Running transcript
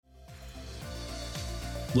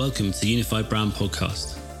Welcome to the Unified Brand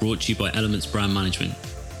Podcast, brought to you by Elements Brand Management,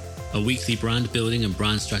 a weekly brand building and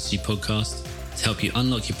brand strategy podcast to help you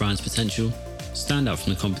unlock your brand's potential, stand out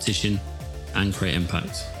from the competition, and create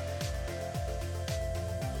impact.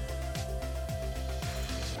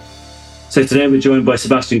 So today we're joined by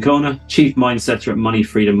Sebastian Koellner, Chief MindSetter at Money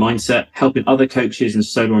Freedom Mindset, helping other coaches and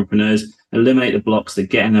solo entrepreneurs eliminate the blocks that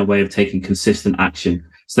get in their way of taking consistent action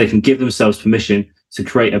so they can give themselves permission to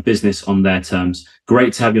create a business on their terms.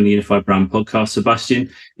 Great to have you on the Unified Brand Podcast, Sebastian.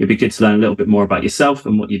 It'd be good to learn a little bit more about yourself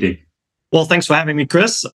and what you do. Well, thanks for having me,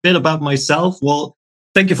 Chris. A bit about myself. Well,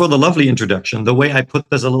 thank you for the lovely introduction. The way I put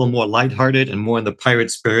this a little more lighthearted and more in the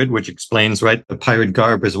pirate spirit, which explains, right, the pirate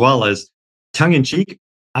garb as well as tongue-in-cheek.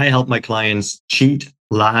 I help my clients cheat,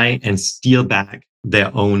 lie, and steal back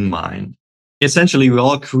their own mind. Essentially, we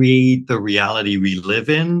all create the reality we live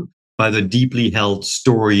in by the deeply held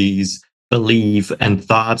stories, belief, and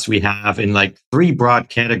thoughts we have in like three broad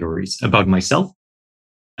categories: about myself,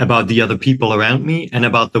 about the other people around me, and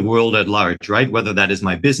about the world at large, right? Whether that is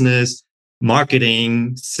my business,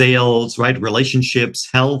 marketing, sales, right? Relationships,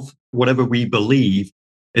 health, whatever we believe,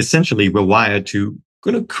 essentially we're wired to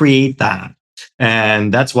create that.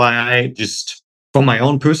 And that's why from my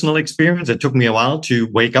own personal experience, it took me a while to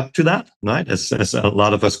wake up to that, right? As a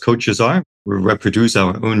lot of us coaches are, we reproduce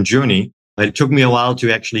our own journey. It took me a while to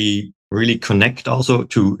actually really connect also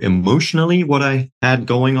to emotionally what I had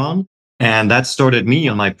going on. And that started me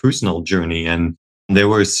on my personal journey. And there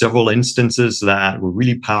were several instances that were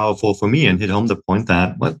really powerful for me and hit home the point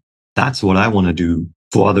that, well, that's what I want to do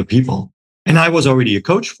for other people. And I was already a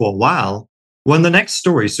coach for a while when the next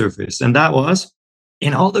story surfaced. And that was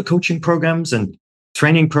in all the coaching programs and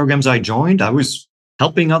training programs I joined, I was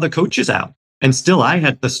helping other coaches out. And still, I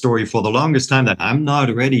had the story for the longest time that I'm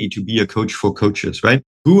not ready to be a coach for coaches, right?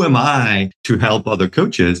 Who am I to help other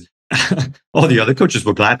coaches? All the other coaches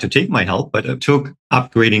were glad to take my help, but it took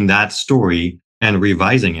upgrading that story and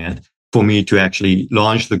revising it for me to actually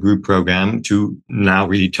launch the group program to now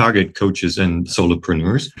really target coaches and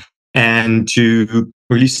solopreneurs and to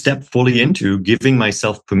really step fully into giving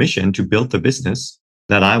myself permission to build the business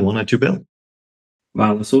that I wanted to build.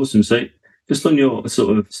 Wow, that's awesome. So just on your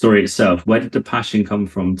sort of story itself, where did the passion come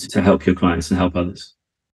from to help your clients and help others?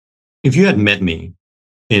 If you had met me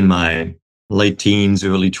in my late teens,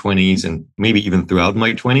 early 20s, and maybe even throughout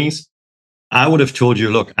my 20s, I would have told you,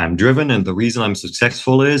 look, I'm driven, and the reason I'm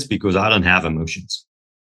successful is because I don't have emotions.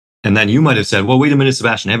 And then you might have said, well, wait a minute,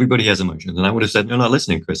 Sebastian, everybody has emotions. And I would have said, you're not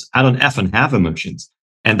listening, Chris. I don't effing have emotions.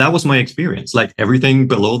 And that was my experience. Like everything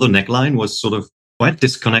below the neckline was sort of quite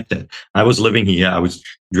disconnected. I was living here. I was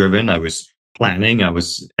driven. I was planning. I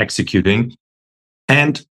was executing.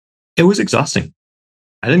 And it was exhausting.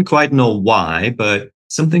 I didn't quite know why, but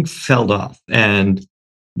something fell off. And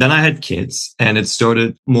then I had kids, and it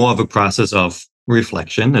started more of a process of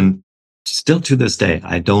reflection. And still to this day,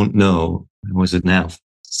 I don't know, was it now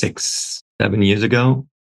 6, 7 years ago?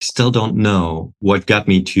 Still don't know what got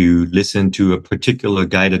me to listen to a particular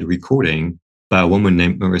guided recording by a woman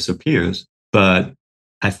named Marissa Pierce. But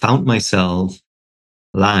I found myself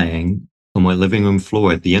lying on my living room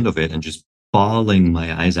floor at the end of it and just bawling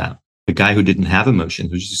my eyes out. The guy who didn't have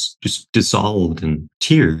emotions was just dissolved in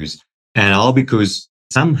tears. And all because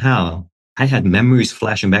somehow I had memories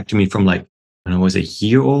flashing back to me from like when I was a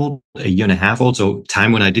year old, a year and a half old. So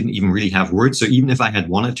time when I didn't even really have words. So even if I had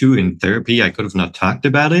wanted to in therapy, I could have not talked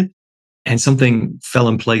about it. And something fell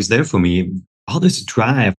in place there for me. All this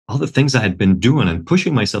drive, all the things I had been doing and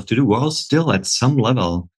pushing myself to do were all still at some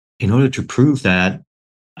level in order to prove that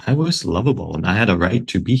I was lovable and I had a right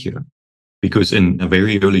to be here. Because in a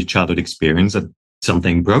very early childhood experience,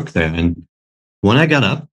 something broke there. And when I got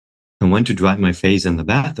up and went to dry my face in the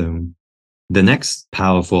bathroom, the next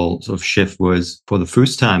powerful sort of shift was, for the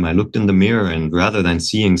first time, I looked in the mirror, and rather than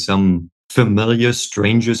seeing some familiar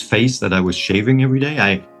stranger's face that I was shaving every day,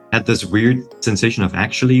 I had this weird sensation of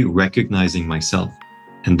actually recognizing myself.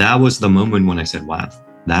 And that was the moment when I said, wow,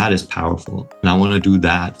 that is powerful. And I want to do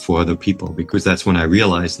that for other people, because that's when I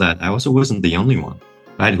realized that I also wasn't the only one,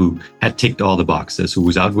 right, who had ticked all the boxes, who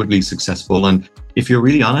was outwardly successful. And if you're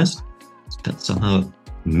really honest, that's somehow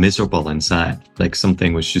miserable inside, like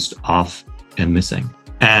something was just off and missing.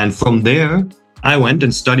 And from there, I went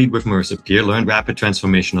and studied with Marissa Peer, learned rapid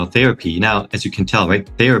transformational therapy. Now, as you can tell, right,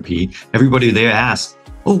 therapy, everybody there asks,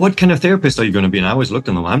 oh, what kind of therapist are you going to be? And I always looked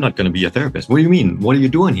at them, I'm not going to be a therapist. What do you mean? What are you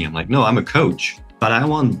doing here? I'm like, no, I'm a coach. But I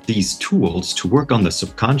want these tools to work on the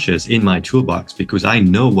subconscious in my toolbox because I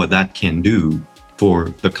know what that can do for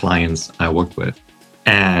the clients I work with.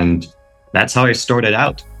 And that's how I started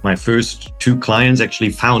out. My first 2 clients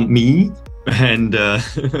actually found me And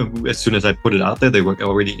as soon as I put it out there, they were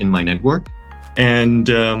already in my network. And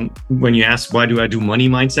when you ask, why do I do money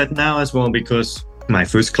mindset now as well? Because my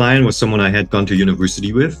first client was someone I had gone to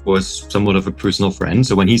university with, was somewhat of a personal friend.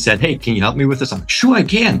 So when he said, hey, can you help me with this? I'm like, sure, I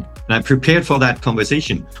can. And I prepared for that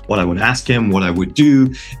conversation, what I would ask him, what I would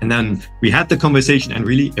do. And then we had the conversation, and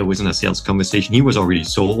really it wasn't a sales conversation. He was already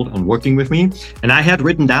sold on working with me. And I had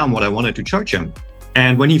written down what I wanted to charge him.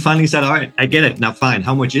 And when he finally said, all right, I get it. Now, fine.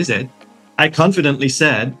 How much is it? I confidently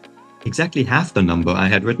said exactly half the number I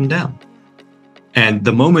had written down. And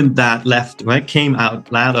the moment that came out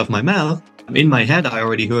loud of my mouth, in my head, I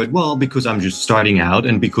already heard, well, because I'm just starting out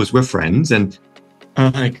and because we're friends. And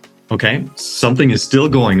I'm like, okay, something is still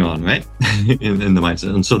going on, right? in the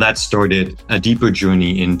mindset. And so that started a deeper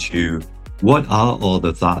journey into what are all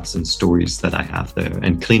the thoughts and stories that I have there,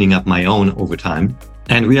 and cleaning up my own over time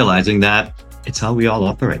and realizing that it's how we all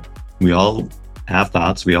operate. We all have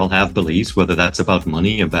thoughts, we all have beliefs, whether that's about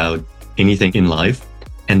money, about anything in life,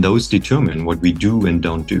 and those determine what we do and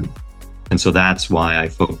don't do. And so that's why I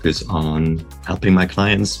focus on helping my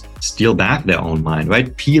clients steal back their own mind,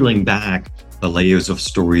 right? Peeling back the layers of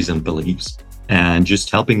stories and beliefs and just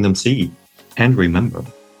helping them see and remember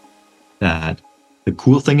that the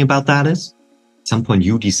cool thing about that is at some point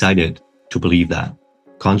you decided to believe that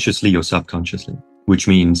consciously or subconsciously, which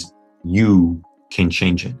means you can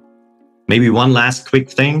change it. Maybe one last quick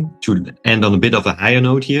thing to end on a bit of a higher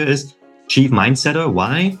note here is Chief MindSetter.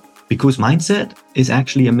 Why? Because mindset is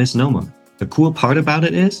actually a misnomer. The cool part about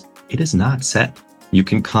it is not set. You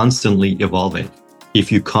can constantly evolve it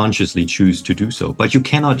if you consciously choose to do so, but you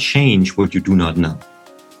cannot change what you do not know.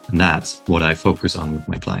 And that's what I focus on with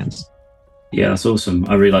my clients. Yeah, that's awesome.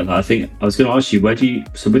 I really like that. I think I was going to ask you,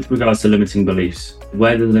 so with regards to limiting beliefs,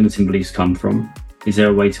 where do the limiting beliefs come from? Is there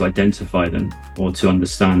a way to identify them or to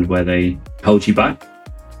understand where they hold you back?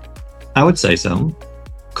 I would say so.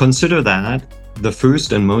 Consider that the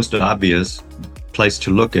first and most obvious place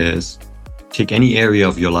to look is take any area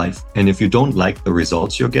of your life. And if you don't like the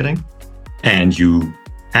results you're getting and you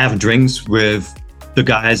have drinks with the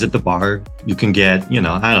guys at the bar, you can get, you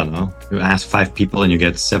ask 5 people and you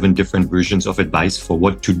get 7 different versions of advice for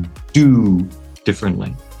what to do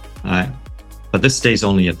differently. All right. But this stays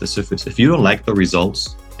only at the surface. If you don't like the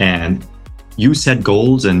results and you set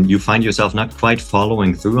goals and you find yourself not quite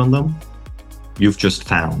following through on them, you've just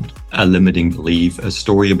found a limiting belief, a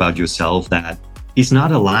story about yourself that is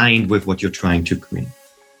not aligned with what you're trying to create.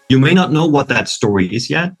 You may not know what that story is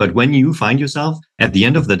yet, but when you find yourself at the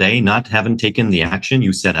end of the day not having taken the action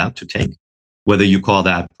you set out to take, whether you call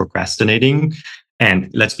that procrastinating, and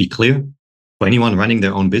let's be clear, for anyone running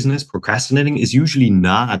their own business, procrastinating is usually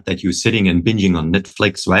not that you're sitting and binging on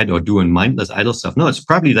Netflix, right? Or doing mindless idle stuff. No, it's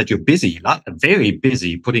probably that you're busy, very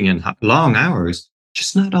busy, putting in long hours,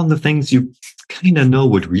 just not on the things you kind of know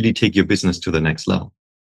would really take your business to the next level,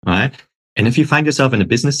 right? And if you find yourself in a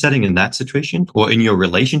business setting in that situation, or in your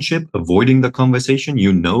relationship, avoiding the conversation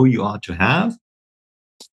you know you ought to have,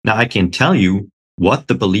 now I can tell you what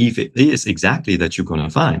the belief is exactly that you're going to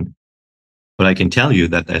find. But I can tell you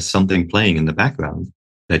that there's something playing in the background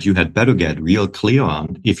that you had better get real clear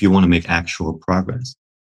on if you want to make actual progress.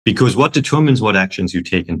 Because what determines what actions you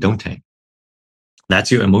take and don't take?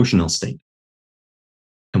 That's your emotional state.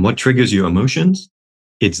 And what triggers your emotions?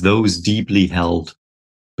 It's those deeply held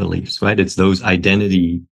beliefs, right? It's those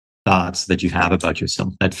identity thoughts that you have about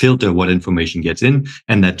yourself that filter what information gets in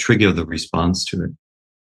and that trigger the response to it.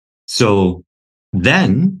 So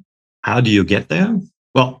then how do you get there?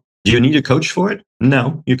 Well, do you need a coach for it?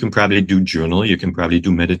 No, you can probably do journal. You can probably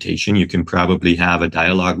do meditation. You can probably have a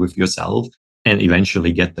dialogue with yourself and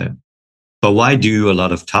eventually get there. But why do a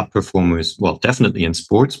lot of top performers, well, definitely in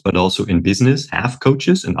sports, but also in business, have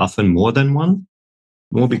coaches and often more than one?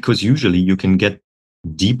 Well, because usually you can get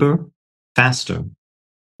deeper, faster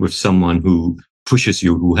with someone who pushes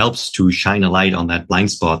you, who helps to shine a light on that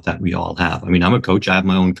blind spot that we all have. I mean, I'm a coach. I have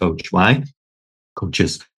my own coach. Why?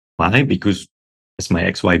 Coaches. Why? Because as my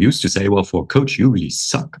ex-wife used to say, well, for a coach, you really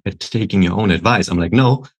suck at taking your own advice. I'm like,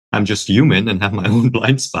 no, I'm just human and have my own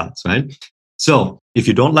blind spots, right? So if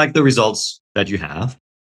you don't like the results that you have,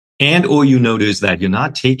 and or you notice that you're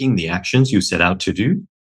not taking the actions you set out to do,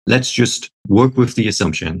 let's just work with the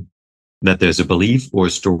assumption that there's a belief or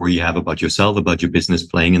a story you have about yourself, about your business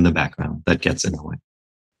playing in the background that gets in the way.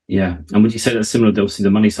 Yeah. And would you say that's similar to obviously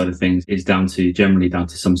the money side of things is generally down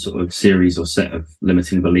to some sort of series or set of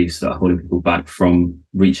limiting beliefs that are holding people back from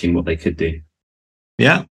reaching what they could do?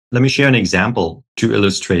 Yeah. Let me share an example to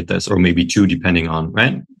illustrate this, or maybe 2 depending on,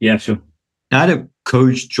 right? Yeah, sure. I had a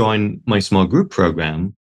coach join my small group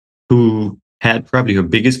program who had probably her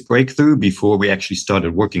biggest breakthrough before we actually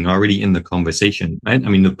started working already in the conversation, right? I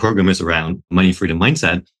mean, the program is around money freedom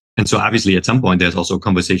mindset. And so obviously at some point, there's also a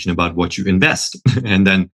conversation about what you invest. And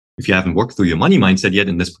then if you haven't worked through your money mindset yet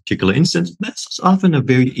in this particular instance, that's often a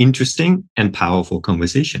very interesting and powerful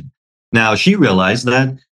conversation. Now, she realized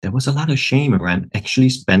that there was a lot of shame around actually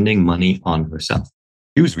spending money on herself.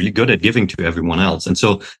 She was really good at giving to everyone else. And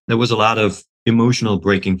so there was a lot of emotional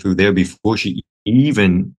breaking through there before she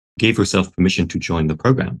even gave herself permission to join the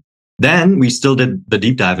program. Then we still did the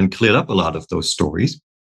deep dive and cleared up a lot of those stories.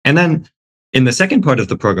 And then in the second part of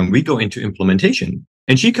the program, we go into implementation.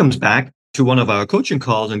 And she comes back to one of our coaching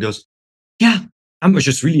calls and goes, yeah, I was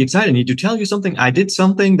just really excited. I need to tell you something. I did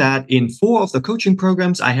something that in 4 of the coaching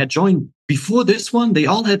programs I had joined before this one, they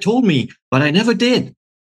all had told me, but I never did.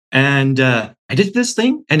 And I did this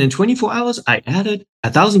thing. And in 24 hours, I added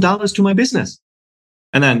 $1,000 to my business.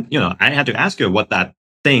 And then, I had to ask her what that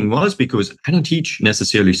thing was, because I don't teach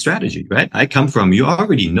necessarily strategy, right? I come from, you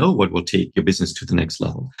already know what will take your business to the next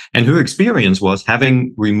level. And her experience was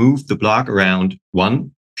having removed the block around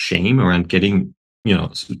one, shame around getting,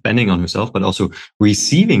 spending on herself, but also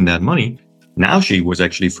receiving that money. Now she was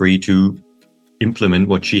actually free to implement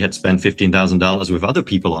what she had spent $15,000 with other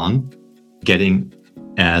people on, getting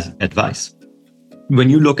as advice.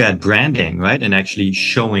 When you look at branding, right, and actually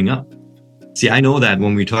showing up, see, I know that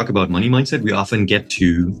when we talk about money mindset, we often get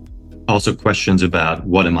to also questions about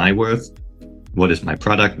what am I worth? What is my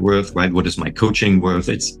product worth, right? What is my coaching worth?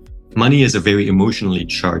 Money is a very emotionally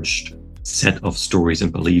charged set of stories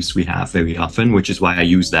and beliefs we have very often, which is why I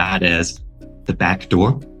use that as the back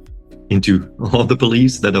door into all the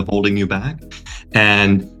beliefs that are holding you back.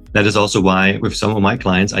 And that is also why with some of my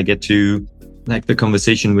clients, I get to like the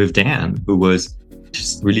conversation with Dan, who was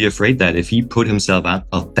just really afraid that if he put himself out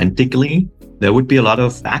authentically, there would be a lot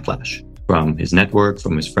of backlash from his network,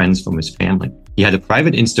 from his friends, from his family. He had a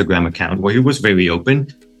private Instagram account where he was very open,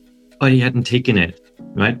 but he hadn't taken it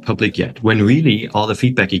public yet. When really all the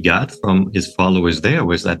feedback he got from his followers there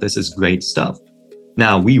was that this is great stuff.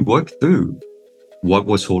 Now we worked through what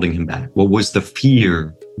was holding him back. What was the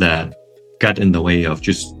fear that got in the way of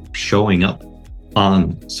just showing up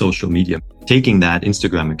on social media, taking that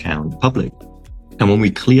Instagram account public. And when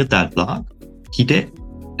we cleared that block, he did.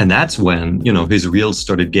 And that's when, his reels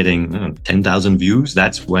started getting 10,000 views.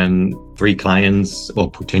 That's when 3 clients or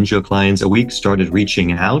potential clients a week started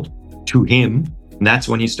reaching out to him. And that's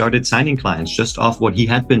when he started signing clients just off what he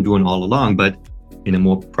had been doing all along, but in a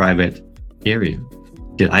more private area.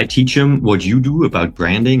 Did I teach him what you do about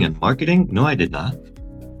branding and marketing? No, I did not.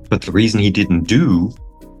 But the reason he didn't do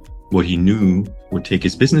what he knew would take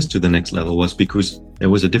his business to the next level was because there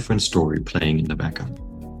was a different story playing in the background.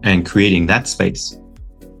 And creating that space,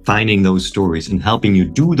 finding those stories and helping you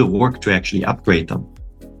do the work to actually upgrade them,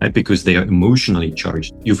 right? Because they are emotionally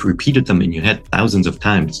charged. You've repeated them in your head thousands of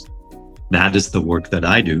times. That is the work that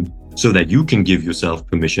I do so that you can give yourself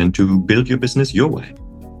permission to build your business your way.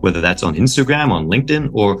 Whether that's on Instagram, on LinkedIn,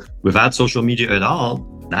 or without social media at all,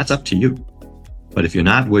 that's up to you. But if you're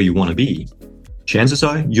not where you want to be, chances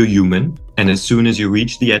are you're human. And as soon as you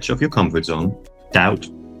reach the edge of your comfort zone, doubt,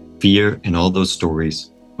 fear, and all those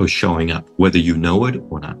stories are showing up, whether you know it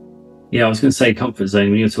or not. Yeah, I was going to say comfort zone.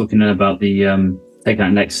 When you're talking about the taking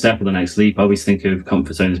that next step or the next leap, I always think of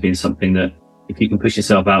comfort zone as being something that if you can push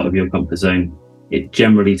yourself out of your comfort zone, it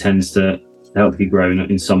generally tends to help you grow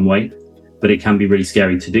in some way. But it can be really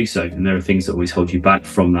scary to do so. And there are things that always hold you back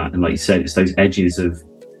from that. And like you said, it's those edges of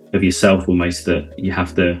yourself almost that you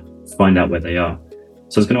have to find out where they are.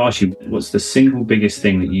 So I was going to ask you, what's the single biggest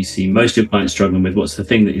thing that you see most of your clients struggling with? What's the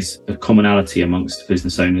thing that is a commonality amongst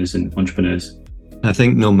business owners and entrepreneurs? I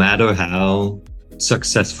think no matter how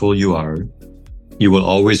successful you are, you will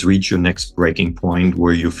always reach your next breaking point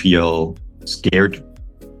where you feel scared,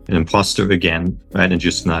 an imposter again, right? And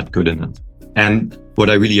just not good enough. And what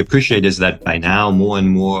I really appreciate is that by now, more and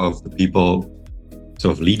more of the people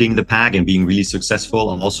sort of leading the pack and being really successful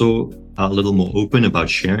are also a little more open about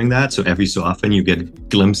sharing that. So every so often you get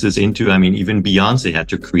glimpses into, even Beyonce had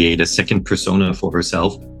to create a second persona for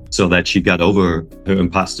herself so that she got over her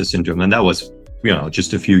imposter syndrome. And that was,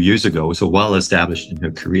 just a few years ago, so well established in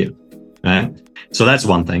her career. Right? So that's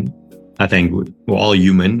one thing. I think we're all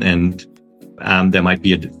human, and there might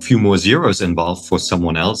be a few more zeros involved for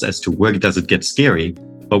someone else as to where does it get scary.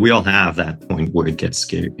 But we all have that point where it gets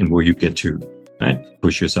scary and where you get to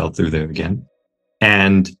push yourself through there again.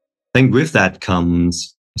 And I think with that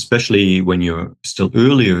comes, especially when you're still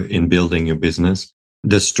earlier in building your business,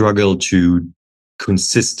 the struggle to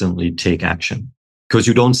consistently take action. because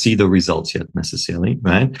you don't see the results yet necessarily,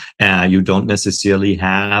 right? You don't necessarily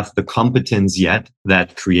have the competence yet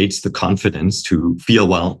that creates the confidence to feel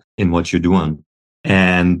well in what you're doing.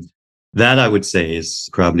 And that, I would say, is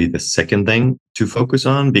probably the second thing to focus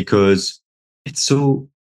on, because it's so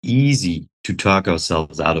easy to talk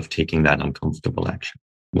ourselves out of taking that uncomfortable action.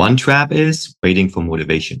 One trap is waiting for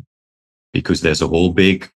motivation, because there's a whole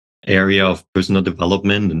big area of personal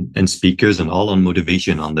development and speakers and all on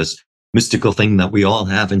motivation, on this mystical thing that we all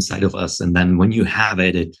have inside of us. And then when you have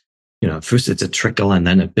it, first it's a trickle, and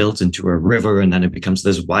then it builds into a river, and then it becomes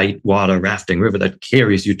this white water rafting river that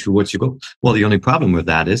carries you towards your goal. Well, the only problem with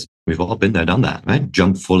that is we've all been there, done that, right?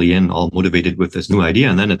 Jump fully in, all motivated with this new idea.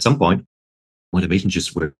 And then at some point, motivation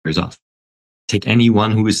just wears off. Take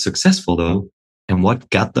anyone who is successful though, and what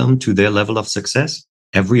got them to their level of success?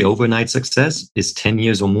 Every overnight success is 10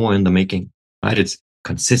 years or more in the making, right? It's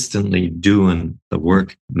consistently doing the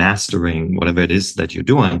work, mastering whatever it is that you're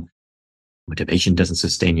doing. Motivation doesn't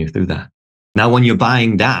sustain you through that. Now, when you're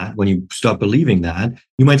buying that, when you start believing that,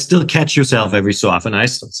 you might still catch yourself every so often. I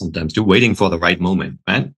still sometimes do, waiting for the right moment,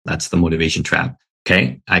 right? That's the motivation trap.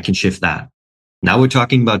 Okay, I can shift that. Now we're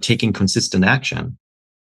talking about taking consistent action.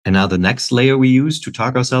 And now the next layer we use to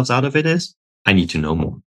talk ourselves out of it is, I need to know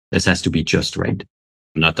more. This has to be just right.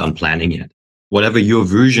 I'm not done planning yet. Whatever your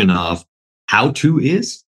version of how to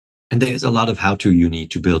is, and there's a lot of how to you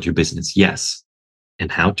need to build your business. Yes.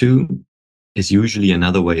 And how to is usually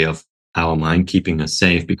another way of our mind keeping us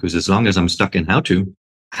safe, because as long as I'm stuck in how to,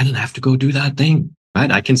 I don't have to go do that thing,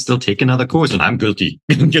 right? I can still take another course, and I'm guilty,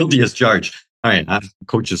 guilty as charged. All right.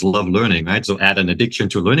 Coaches love learning, right? So add an addiction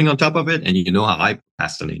to learning on top of it. And you know how I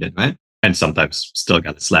procrastinated, right? And sometimes still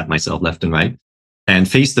got to slap myself left and right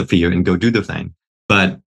and face the fear and go do the thing.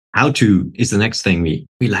 But how to is the next thing we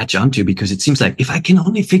latch onto, because it seems like if I can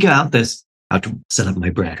only figure out this, how to set up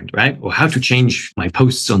my brand, right? Or how to change my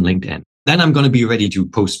posts on LinkedIn, then I'm going to be ready to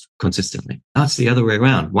post consistently. Now it's the other way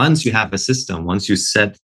around. Once you have a system, once you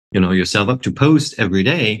set, yourself up to post every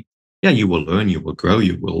day, yeah, you will learn, you will grow,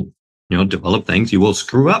 you will, develop things, you will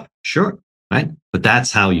screw up. Sure. Right. But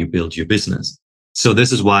that's how you build your business. So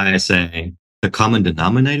this is why I say the common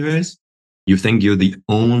denominator is you think you're the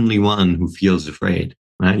only one who feels afraid,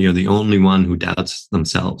 right? You're the only one who doubts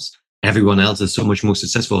themselves. Everyone else is so much more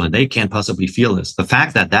successful and they can't possibly feel this. The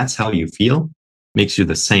fact that that's how you feel makes you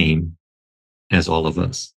the same as all of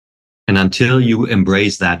us. And until you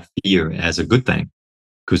embrace that fear as a good thing,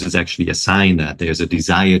 because it's actually a sign that there's a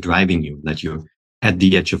desire driving you, that you're at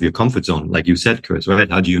the edge of your comfort zone. Like you said, Chris, right?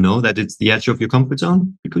 How do you know that it's the edge of your comfort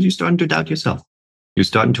zone? Because you're starting to doubt yourself. You're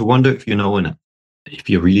starting to wonder if you know enough. If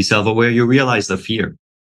you're really self-aware, you realize the fear.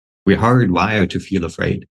 We're hardwired to feel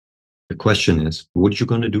afraid. The question is, what are you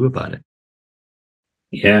going to do about it?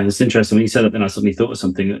 Yeah, it's interesting. When you said that, then I suddenly thought of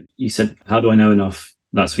something. You said, how do I know enough?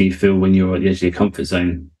 That's when you feel when you're at the edge of your comfort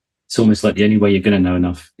zone. It's almost like the only way you're going to know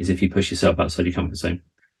enough is if you push yourself outside your comfort zone.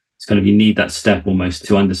 It's kind of, you need that step almost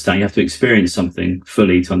to understand. You have to experience something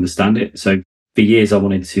fully to understand it. So for years, I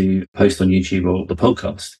wanted to post on YouTube or the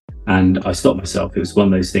podcast, and I stopped myself. It was one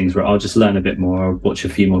of those things where I'll just learn a bit more, I'll watch a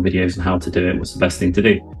few more videos on how to do it, what's the best thing to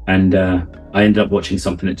do. And I ended up watching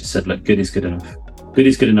something that just said, look, good is good enough. Good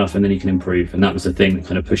is good enough, and then you can improve. And that was the thing that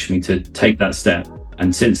kind of pushed me to take that step.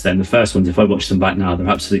 And since then, the first ones, if I watch them back now, they're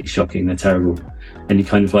absolutely shocking. They're terrible. And you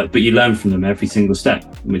kind of like, but you learn from them every single step,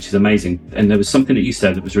 which is amazing. And there was something that you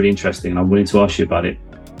said that was really interesting, and I wanted to ask you about it.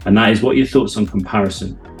 And that is, what are your thoughts on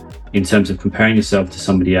comparison in terms of comparing yourself to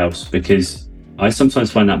somebody else? Because I sometimes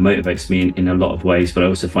find that motivates me in a lot of ways, but I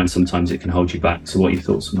also find sometimes it can hold you back. So what are your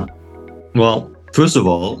thoughts on that? Well, first of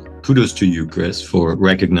all, kudos to you, Chris, for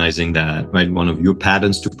recognizing that, right? One of your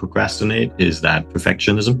patterns to procrastinate is that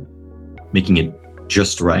perfectionism, making it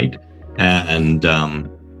just right. And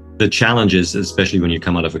the challenge is, especially when you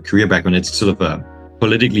come out of a career background, it's sort of a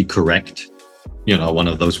politically correct, one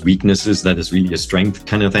of those weaknesses that is really a strength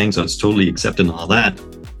kind of thing. So it's totally accepted and all that.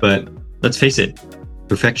 But let's face it,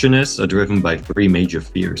 perfectionists are driven by three major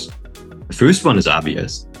fears. The first one is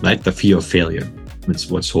obvious, right? The fear of failure. It's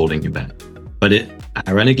what's holding you back. But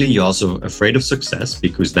ironically, you're also afraid of success,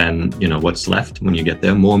 because then, what's left when you get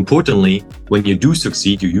there. More importantly, when you do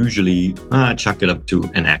succeed, you usually chuck it up to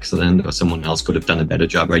an accident, or someone else could have done a better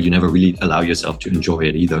job, right? You never really allow yourself to enjoy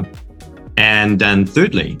it either. And then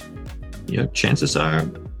thirdly, chances are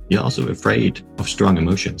you're also afraid of strong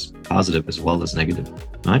emotions, positive as well as negative,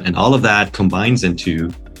 right? And all of that combines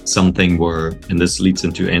into something where, and this leads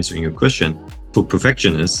into answering your question, for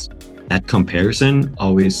perfectionists, that comparison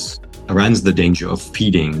always runs the danger of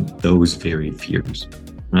feeding those very fears,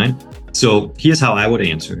 right? So here's how I would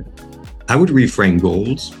answer it. I would reframe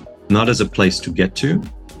goals not as a place to get to,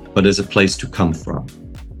 but as a place to come from.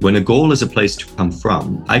 When a goal is a place to come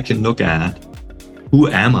from, I can look at who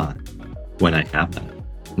am I when I have that,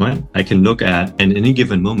 right? I can look at in any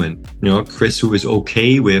given moment, Chris, who is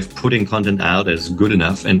okay with putting content out as good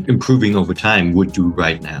enough and improving over time, would do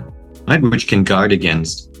right now, right? Which can guard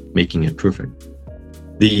against making it perfect.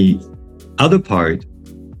 The other part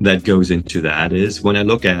that goes into that is when I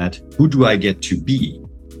look at who do I get to be?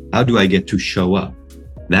 How do I get to show up?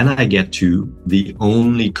 Then I get to the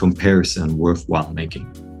only comparison worthwhile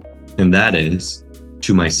making. And that is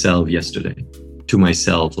to myself yesterday, to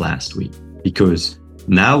myself last week, because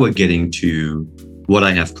now we're getting to what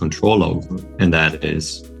I have control over. And that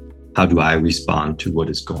is, how do I respond to what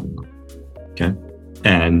is going on? Okay.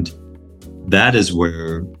 And that is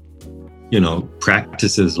where,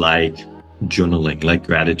 practices like journaling, like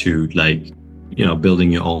gratitude, like,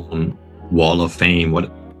 building your own wall of fame,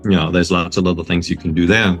 there's lots of other things you can do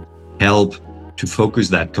there, help to focus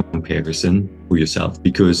that comparison for yourself,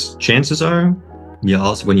 because chances are,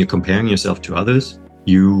 also when you're comparing yourself to others,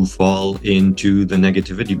 you fall into the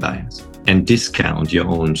negativity bias and discount your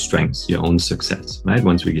own strengths, your own success, right?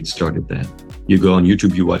 Once we get started there, you go on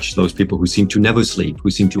YouTube, you watch those people who seem to never sleep, who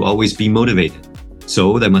seem to always be motivated.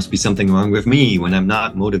 So there must be something wrong with me when I'm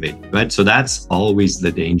not motivated, right? So that's always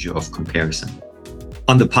the danger of comparison.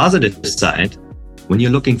 On the positive side, when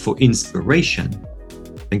you're looking for inspiration,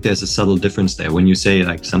 I think there's a subtle difference there. When you say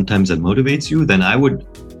like sometimes it motivates you, then I would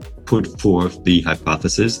put forth the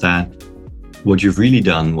hypothesis that what you've really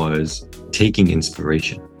done was taking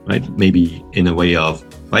inspiration, right? Maybe in a way of,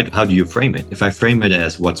 right, how do you frame it? If I frame it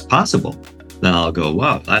as what's possible, then I'll go,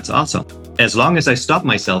 wow, that's awesome. As long as I stop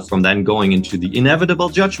myself from then going into the inevitable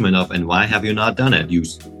judgment of, and why have you not done it?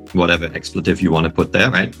 Use whatever expletive you want to put there,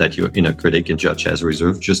 right? That your inner critic and judge has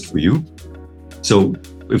reserved just for you. So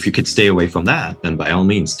if you could stay away from that, then by all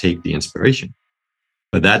means, take the inspiration.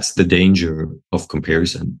 But that's the danger of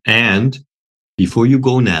comparison. And before you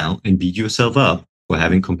go now and beat yourself up for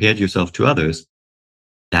having compared yourself to others,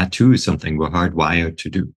 that too is something we're hardwired to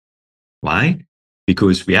do. Why?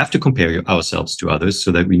 Because we have to compare ourselves to others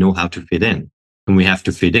so that we know how to fit in. And we have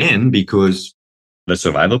to fit in because the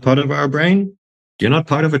survival part of our brain, you're not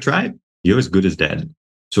part of a tribe. You're as good as dead.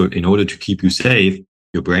 So in order to keep you safe,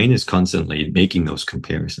 your brain is constantly making those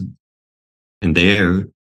comparisons. And there,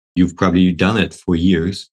 you've probably done it for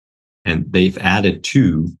years, and they've added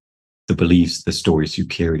to the beliefs, the stories you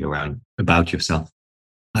carry around about yourself,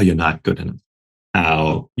 how you're not good enough,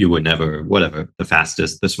 how you were never, whatever, the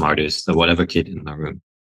fastest, the smartest, the whatever kid in the room.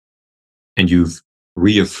 And you've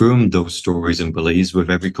reaffirmed those stories and beliefs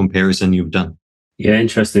with every comparison you've done. Yeah,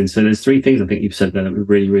 interesting. So there's three things I think you've said there that were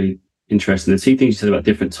really, really interesting. The two things you said about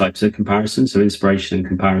different types of comparison, so inspiration and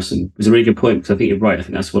comparison, was a really good point, because I think you're right. I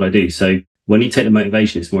think that's what I do. So when you take the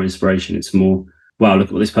motivation, it's more inspiration. It's more, wow, look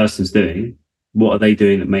at what this person's doing. What are they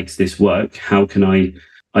doing that makes this work? How can I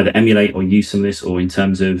either emulate or use some of this, or in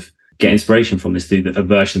terms of get inspiration from this, do a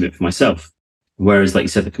version of it for myself? Whereas, like you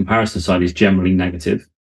said, the comparison side is generally negative.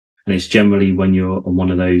 And it's generally when you're on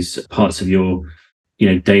one of those parts of your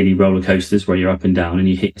daily roller coasters where you're up and down and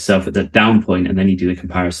you hit yourself at the down point and then you do the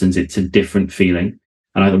comparisons, it's a different feeling.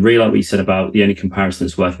 And I really like what you said about the only comparison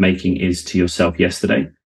that's worth making is to yourself yesterday.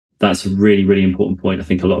 That's a really, really important point. I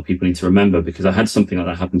think a lot of people need to remember, because I had something like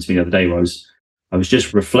that happen to me the other day where I was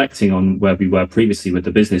just reflecting on where we were previously with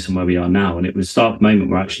the business and where we are now. And it was a stark moment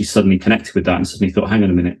where I actually suddenly connected with that and suddenly thought, hang on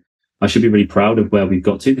a minute, I should be really proud of where we've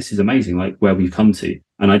got to. This is amazing, like where we've come to.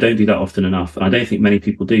 And I don't do that often enough. And I don't think many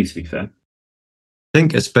people do, to be fair. I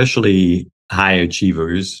think especially high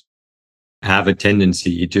achievers have a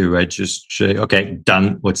tendency to just say, okay,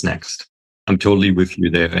 done. What's next? I'm totally with you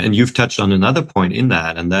there. And you've touched on another point in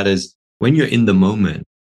that. And that is when you're in the moment,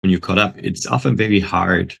 when you're caught up, it's often very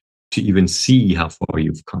hard to even see how far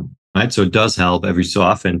you've come, right? So it does help every so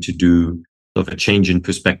often to do sort of a change in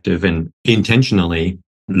perspective and intentionally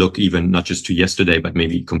look even not just to yesterday, but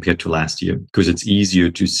maybe compared to last year, because it's easier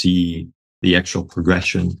to see the actual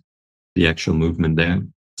progression, the actual movement there.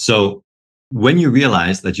 So when you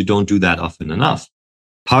realize that you don't do that often enough,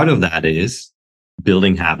 part of that is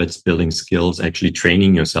building habits, building skills, actually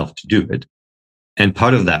training yourself to do it. And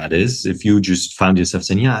part of that is if you just found yourself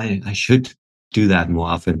saying, yeah, I should do that more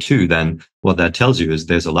often too, then what that tells you is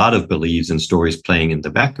there's a lot of beliefs and stories playing in the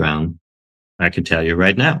background, I can tell you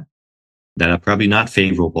right now, that are probably not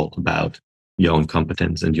favorable about your own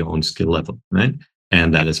competence and your own skill level, right?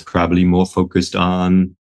 And that is probably more focused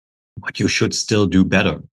on what you should still do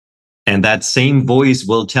better. And that same voice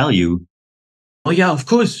will tell you, oh yeah, of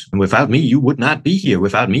course. And without me, you would not be here.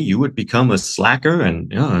 Without me, you would become a slacker and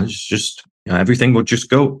it's just, everything would just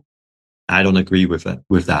go. I don't agree with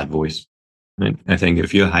that voice. right? I think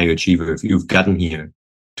if you're a high achiever, if you've gotten here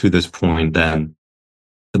to this point, then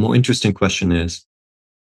the more interesting question is,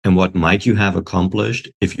 and what might you have accomplished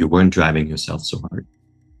if you weren't driving yourself so hard?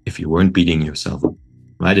 If you weren't beating yourself up,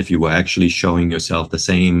 right? If you were actually showing yourself the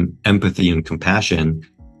same empathy and compassion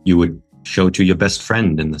you would show to your best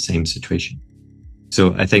friend in the same situation.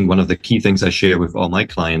 So I think one of the key things I share with all my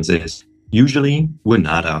clients is usually we're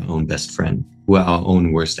not our own best friend. We're our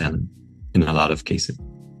own worst enemy in a lot of cases.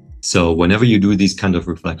 So whenever you do these kind of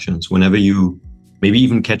reflections, whenever you maybe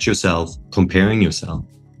even catch yourself comparing yourself,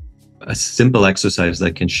 a simple exercise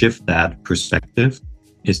that can shift that perspective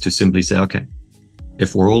is to simply say, okay,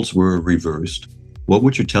 if roles were reversed, what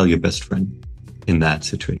would you tell your best friend in that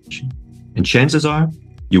situation? And chances are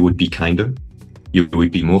you would be kinder. You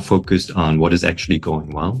would be more focused on what is actually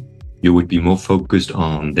going well. You would be more focused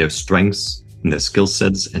on their strengths and their skill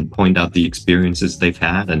sets and point out the experiences they've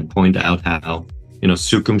had and point out how,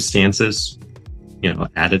 circumstances,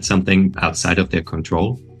 added something outside of their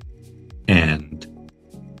control. And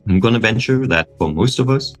I'm going to venture that for most of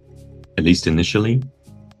us, at least initially,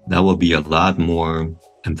 that will be a lot more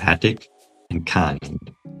emphatic and kind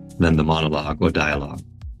than the monologue or dialogue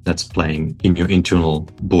that's playing in your internal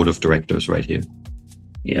board of directors right here.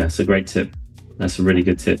 Yeah, it's a great tip. That's a really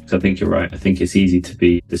good tip. I think you're right. I think it's easy to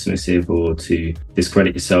be dismissive or to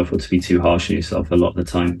discredit yourself or to be too harsh on yourself a lot of the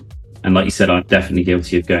time. And like you said, I'm definitely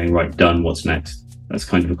guilty of going, right, done, what's next? That's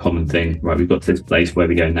kind of a common thing, right? We've got to this place where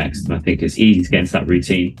we go next. And I think it's easy to get into that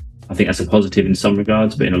routine. I think that's a positive in some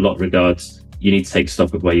regards, but in a lot of regards, you need to take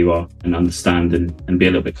stock of where you are and understand and be a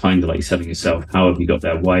little bit kinder, like you said, on yourself. How have you got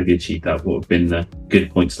there? Why have you achieved that? What have been the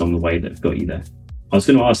good points along the way that have got you there? I was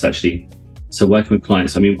going to ask actually, so working with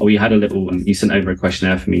clients, we had a little, you sent over a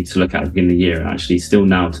questionnaire for me to look at the beginning of the year. And actually still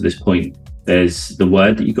now to this point, there's the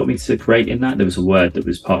word that you got me to create in that. There was a word that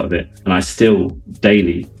was part of it. And I still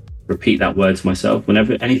daily repeat that word to myself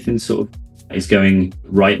whenever anything sort of is going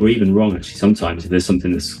right or even wrong. Actually, sometimes if there's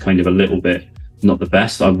something that's kind of a little bit not the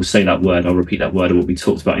best, I will say that word. I'll repeat that word of what we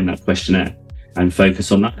talked about in that questionnaire and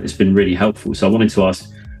focus on that. It's been really helpful. So I wanted to ask,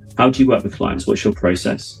 how do you work with clients? What's your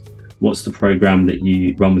process? What's the program that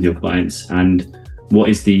you run with your clients? And what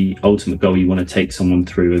is the ultimate goal you want to take someone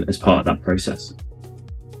through as part of that process?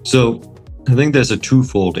 So I think there's a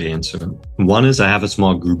twofold answer. One is I have a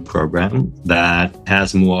small group program that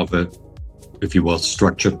has more of a, if you will,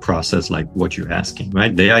 structured process like what you're asking,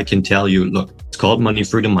 right? There I can tell you, look, it's called Money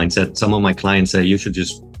Freedom Mindset. Some of my clients say you should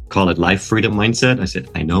just call it Life Freedom Mindset. I said,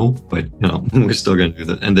 I know, but we're still going to do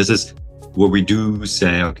that. And this is where we do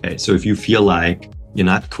say, okay, so if you feel like you're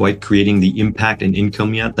not quite creating the impact and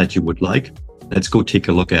income yet that you would like, let's go take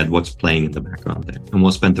a look at what's playing in the background there. And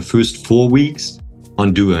we'll spend the first 4 weeks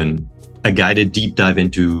on doing a guided deep dive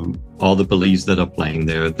into all the beliefs that are playing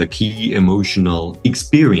there, the key emotional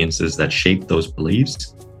experiences that shape those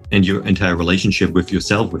beliefs and your entire relationship with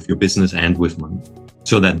yourself, with your business, and with money.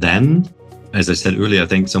 So that then, as I said earlier, I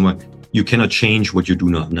think somewhere you cannot change what you do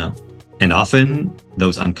not know. And often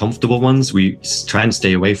those uncomfortable ones, we try and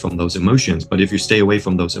stay away from those emotions. But if you stay away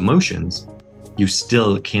from those emotions, you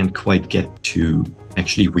still can't quite get to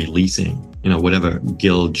actually releasing, whatever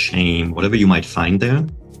guilt, shame, whatever you might find there.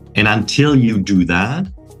 And until you do that,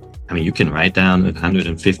 you can write down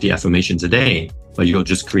 150 affirmations a day, but you'll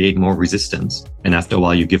just create more resistance. And after a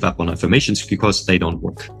while, you give up on affirmations because they don't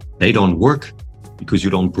work. They don't work because you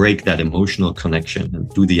don't break that emotional connection and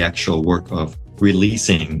do the actual work of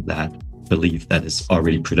releasing that belief that is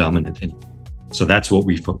already predominant in you. So that's what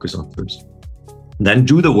we focus on first. Then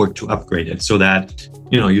do the work to upgrade it so that,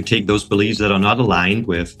 you take those beliefs that are not aligned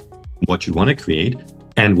with what you want to create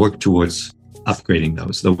and work towards upgrading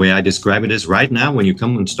those. The way I describe it is right now, when you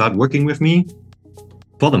come and start working with me,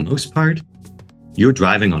 for the most part, you're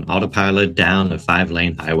driving on autopilot down a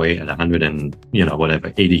 5-lane highway at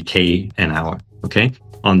 80K an hour, okay?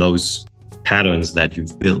 On those patterns that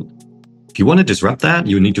you've built. If you want to disrupt that,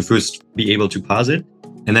 you need to first be able to pause it.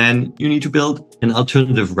 And then you need to build an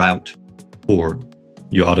alternative route for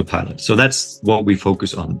your autopilot. So that's what we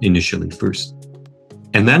focus on initially first.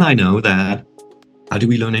 And then I know that, how do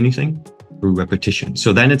we learn anything? Through repetition.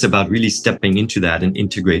 So then it's about really stepping into that and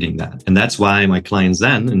integrating that. And that's why my clients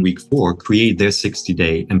then in week 4 create their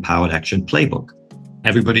 60-day empowered action playbook.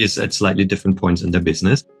 Everybody is at slightly different points in their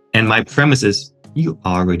business. And my premise is you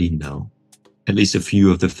already know at least a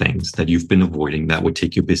few of the things that you've been avoiding that would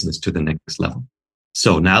take your business to the next level.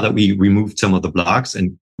 So now that we removed some of the blocks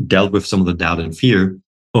and dealt with some of the doubt and fear,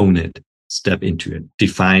 own it, step into it,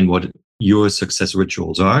 define what your success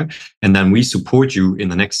rituals are. And then we support you in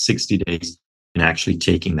the next 60 days in actually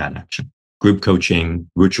taking that action. Group coaching,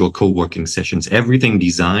 virtual co-working sessions, everything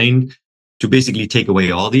designed to basically take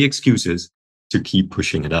away all the excuses to keep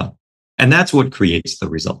pushing it up. And that's what creates the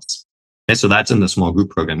results. Okay, so that's in the small group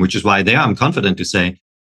program, which is why there I'm confident to say,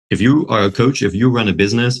 if you are a coach, if you run a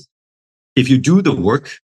business, if you do the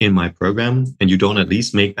work in my program and you don't at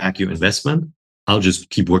least make back your investment, I'll just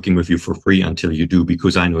keep working with you for free until you do,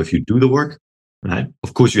 because I know if you do the work, right?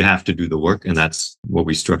 Of course, you have to do the work, and that's what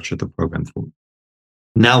we structured the program for.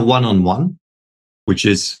 Now, one-on-one, which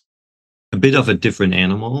is a bit of a different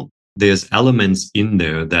animal. There's elements in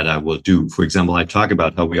there that I will do. For example, I talk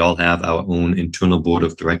about how we all have our own internal board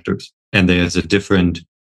of directors, and there's a different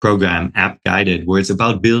program, App Guided, where it's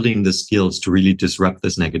about building the skills to really disrupt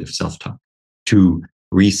this negative self-talk, to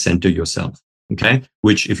recenter yourself. Okay.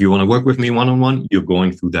 Which, if you want to work with me one-on-one, you're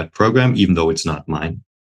going through that program, even though it's not mine.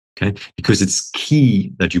 Okay. Because it's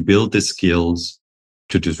key that you build the skills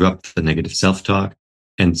to disrupt the negative self-talk.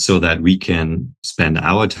 And so that we can spend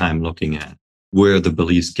our time looking at where the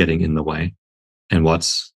beliefs getting in the way and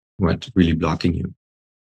what's really blocking you.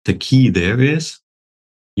 The key there is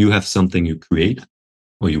you have something you create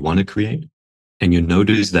or you want to create, and you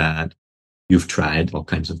notice that you've tried all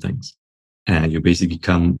kinds of things. And you basically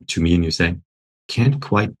come to me and you say, can't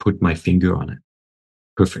quite put my finger on it.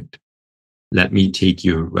 Perfect. Let me take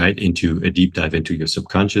you right into a deep dive into your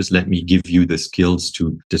subconscious. Let me give you the skills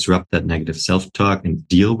to disrupt that negative self-talk and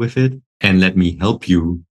deal with it. And let me help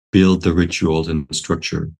you build the rituals and the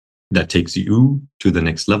structure that takes you to the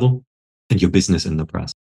next level and your business in the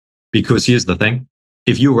process. Because here's the thing.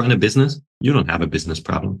 If you run a business, you don't have a business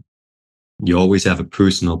problem. You always have a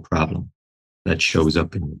personal problem that shows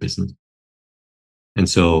up in your business. And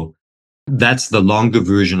so that's the longer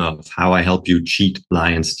version of how I help you cheat,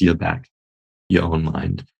 lie, and steal back your own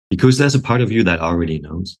mind, because there's a part of you that already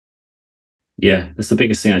knows. Yeah, that's the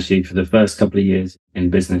biggest thing actually. For the first couple of years in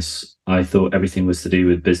business, I thought everything was to do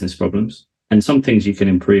with business problems, and some things you can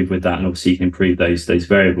improve with that, and obviously you can improve those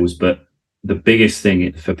variables. But the biggest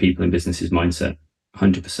thing for people in business is mindset,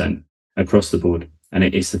 100% across the board, and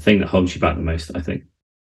it's the thing that holds you back the most, I think.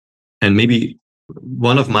 And maybe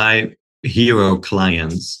one of my hero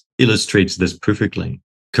clients illustrates this perfectly.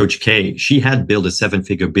 Coach K, she had built a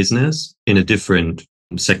 7-figure business in a different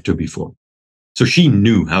sector before. So she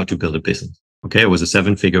knew how to build a business. Okay. It was a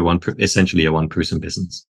 7-figure, essentially a 1-person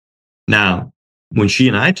business. Now, when she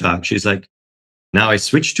and I talked, she's like, now I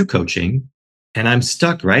switched to coaching and I'm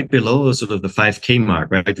stuck right below sort of the 5K mark,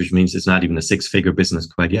 right? Which means it's not even a 6-figure business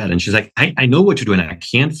quite yet. And she's like, I know what to do and I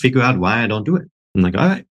can't figure out why I don't do it. I'm like, all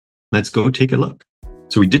right, let's go take a look.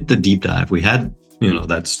 So we did the deep dive. We had,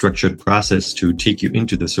 that structured process to take you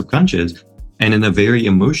into the subconscious. And in a very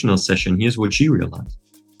emotional session, here's what she realized.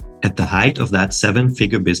 At the height of that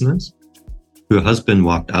 7-figure business, her husband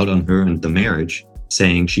walked out on her and the marriage,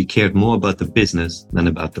 saying she cared more about the business than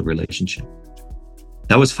about the relationship.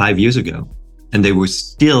 That was 5 years ago. And they were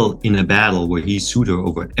still in a battle where he sued her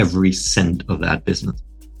over every cent of that business.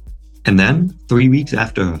 And then 3 weeks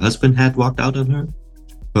after her husband had walked out on her,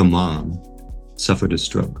 her mom suffered a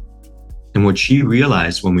stroke. And what she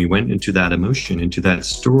realized when we went into that emotion, into that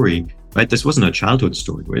story, right? This wasn't a childhood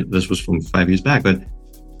story, right? This was from 5 years back, but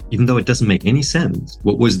even though it doesn't make any sense,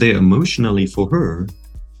 what was there emotionally for her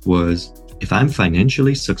was, if I'm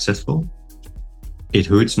financially successful, it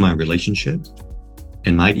hurts my relationships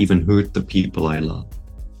and might even hurt the people I love.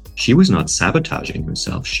 She was not sabotaging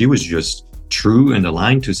herself. She was just true and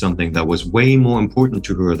aligned to something that was way more important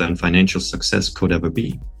to her than financial success could ever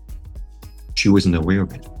be. She wasn't aware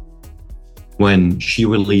of it. When she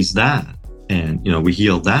released that and, we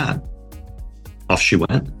healed that, off she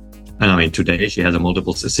went. And today she has a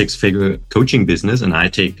multiple 6-figure coaching business, and I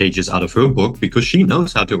take pages out of her book because she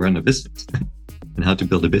knows how to run a business and how to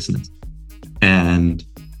build a business. And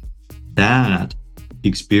that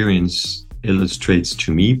experience illustrates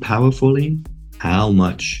to me powerfully how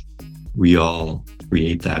much we all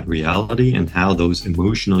create that reality and how those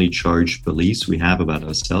emotionally charged beliefs we have about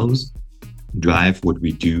ourselves drive what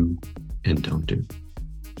we do and don't do.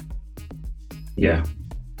 Yeah,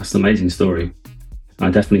 that's an amazing story. I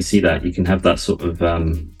definitely see that. You can have that sort of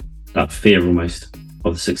that fear almost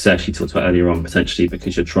of the success you talked about earlier on, potentially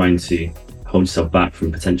because you're trying to hold yourself back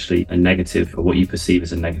from potentially a negative or what you perceive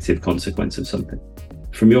as a negative consequence of something.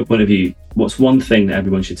 From your point of view, what's one thing that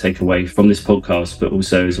everyone should take away from this podcast, but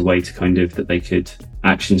also as a way to that they could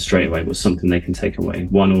action straight away? What's something they can take away?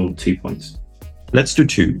 1 or 2 points? Let's do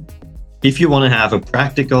 2. If you want to have a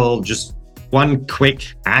practical, just one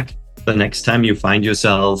quick hack the next time you find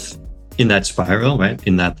yourself in that spiral, right?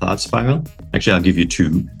 In that thought spiral. Actually, I'll give you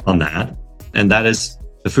 2 on that. And that is,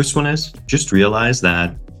 the first one is just realize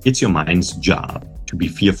that it's your mind's job to be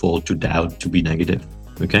fearful, to doubt, to be negative.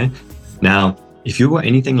 Okay. Now, if you were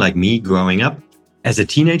anything like me growing up, As a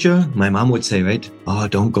teenager, my mom would say, right, oh,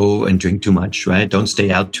 don't go and drink too much, right? Don't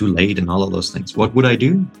stay out too late and all of those things. What would I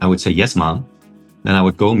do? I would say, yes, mom. Then I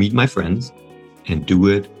would go meet my friends and do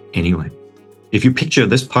it anyway. If you picture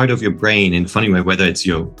this part of your brain in a funny way, whether it's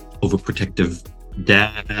your overprotective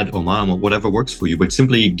dad or mom or whatever works for you, but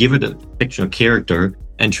simply give it a fictional character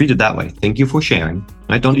and treat it that way. Thank you for sharing,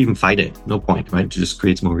 right? Don't even fight it. No point, right? It just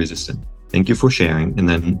creates more resistance. Thank you for sharing. And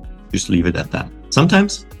then just leave it at that.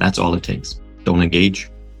 Sometimes that's all it takes. Don't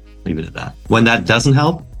engage, leave it at that. When that doesn't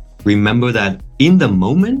help, remember that in the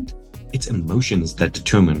moment, it's emotions that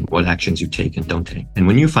determine what actions you take and don't take. And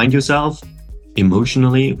when you find yourself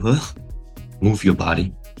emotionally, move your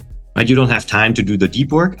body, right? You don't have time to do the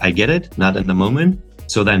deep work. I get it, not in the moment.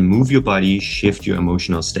 So then move your body, shift your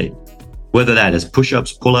emotional state. Whether that is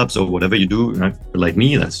push-ups, pull-ups, or whatever you do, right? Like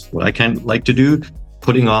me, that's what I kind of like to do.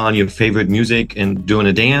 Putting on your favorite music and doing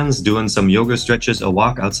a dance, doing some yoga stretches, a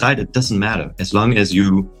walk outside, it doesn't matter. As long as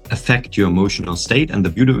you affect your emotional state. And the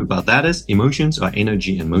beauty about that is emotions are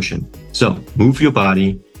energy in motion. So move your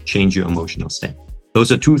body, change your emotional state.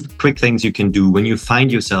 Those are two quick things you can do when you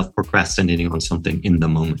find yourself procrastinating on something in the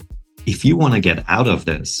moment. If you want to get out of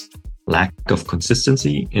this lack of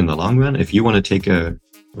consistency in the long run, if you want to take a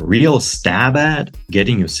real stab at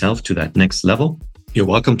getting yourself to that next level, you're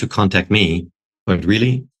welcome to contact me. But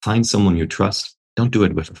really, find someone you trust. Don't do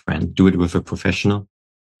it with a friend. Do it with a professional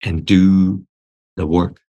and do the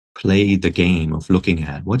work. Play the game of looking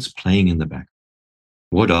at what's playing in the back.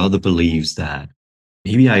 What are the beliefs that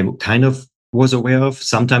maybe I kind of was aware of?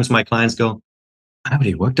 Sometimes my clients go, I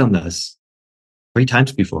already worked on this 3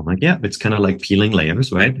 times before. I'm like, yeah, it's kind of like peeling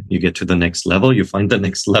layers, right? You get to the next level, you find the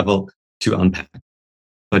next level to unpack.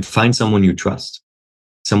 But find someone you trust,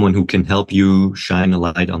 someone who can help you shine a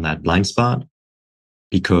light on that blind spot.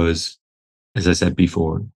 Because, as I said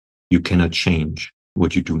before, you cannot change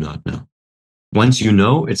what you do not know. Once you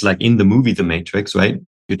know, it's like in the movie The Matrix, right?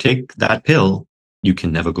 You take that pill, you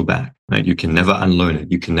can never go back, right? You can never unlearn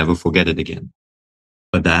it. You can never forget it again.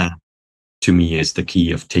 But that, to me, is the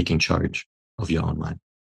key of taking charge of your own mind.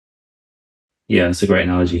 Yeah, that's a great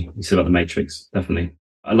analogy. You said about The Matrix, definitely.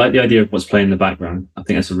 I like the idea of what's playing in the background. I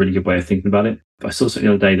think that's a really good way of thinking about it. But I saw something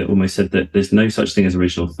the other day that almost said that there's no such thing as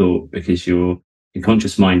original thought because your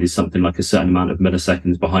conscious mind is something like a certain amount of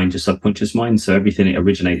milliseconds behind your subconscious mind. So everything it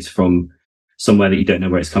originates from somewhere that you don't know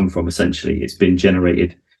where it's come from, essentially. It's been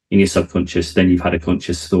generated in your subconscious, then you've had a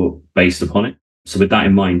conscious thought based upon it. So with that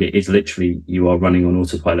in mind, it is literally, you are running on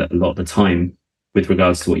autopilot a lot of the time with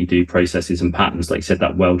regards to what you do, processes and patterns. Like you said,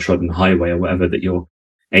 that well-trodden highway or whatever that you're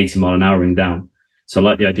 80 mile an hour down. So I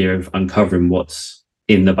like the idea of uncovering what's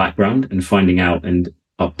in the background and finding out and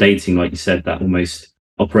updating, like you said, that almost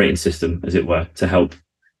operating system, as it were, to help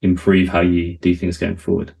improve how you do things going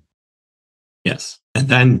forward. Yes. And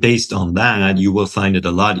then based on that, you will find it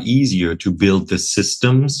a lot easier to build the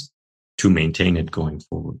systems to maintain it going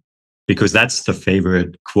forward. Because that's the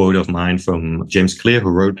favorite quote of mine from James Clear,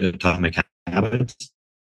 who wrote Atomic Habits.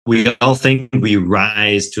 We all think we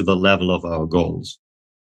rise to the level of our goals.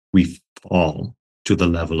 We fall to the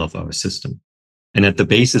level of our system. And at the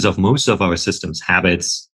basis of most of our systems,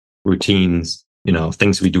 habits, routines,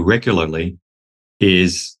 things we do regularly,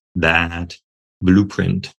 is that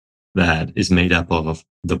blueprint that is made up of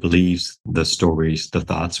the beliefs, the stories, the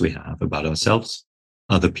thoughts we have about ourselves,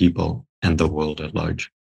 other people, and the world at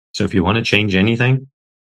large. So if you want to change anything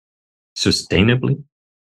sustainably,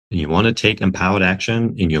 and you want to take empowered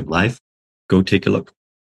action in your life, go take a look,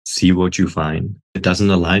 see what you find. It doesn't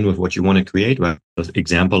align with what you want to create. Right? The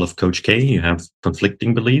example of Coach K, you have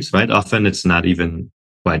conflicting beliefs, right? Often it's not even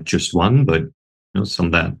quite just one, but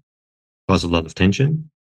some that cause a lot of tension.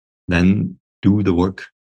 Then do the work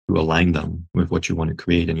to align them with what you want to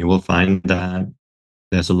create. And you will find that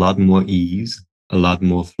there's a lot more ease, a lot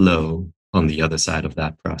more flow on the other side of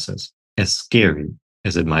that process, as scary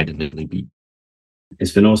as it might initially be.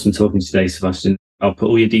 It's been awesome talking today, Sebastian. I'll put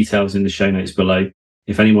all your details in the show notes below.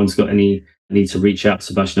 If anyone's got any need to reach out to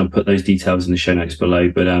Sebastian, I'll put those details in the show notes below.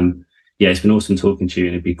 But it's been awesome talking to you,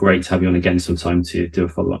 and it'd be great to have you on again sometime to do a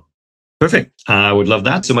follow-up. Perfect. I would love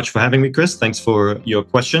that. So much for having me, Chris. Thanks for your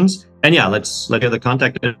questions. And let's let the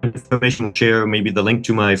contact information, share maybe the link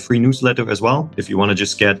to my free newsletter as well. If you want to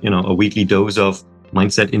just get, a weekly dose of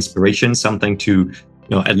mindset inspiration, something to,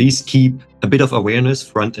 at least keep a bit of awareness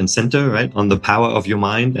front and center, right, on the power of your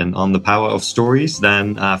mind and on the power of stories,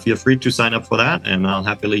 then feel free to sign up for that, and I'll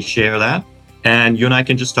happily share that. And you and I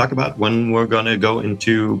can just talk about when we're going to go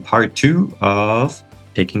into part 2 of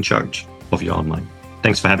taking charge of your own mind.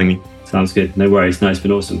 Thanks for having me. Sounds good. No worries. No, it's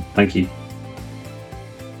been awesome. Thank you.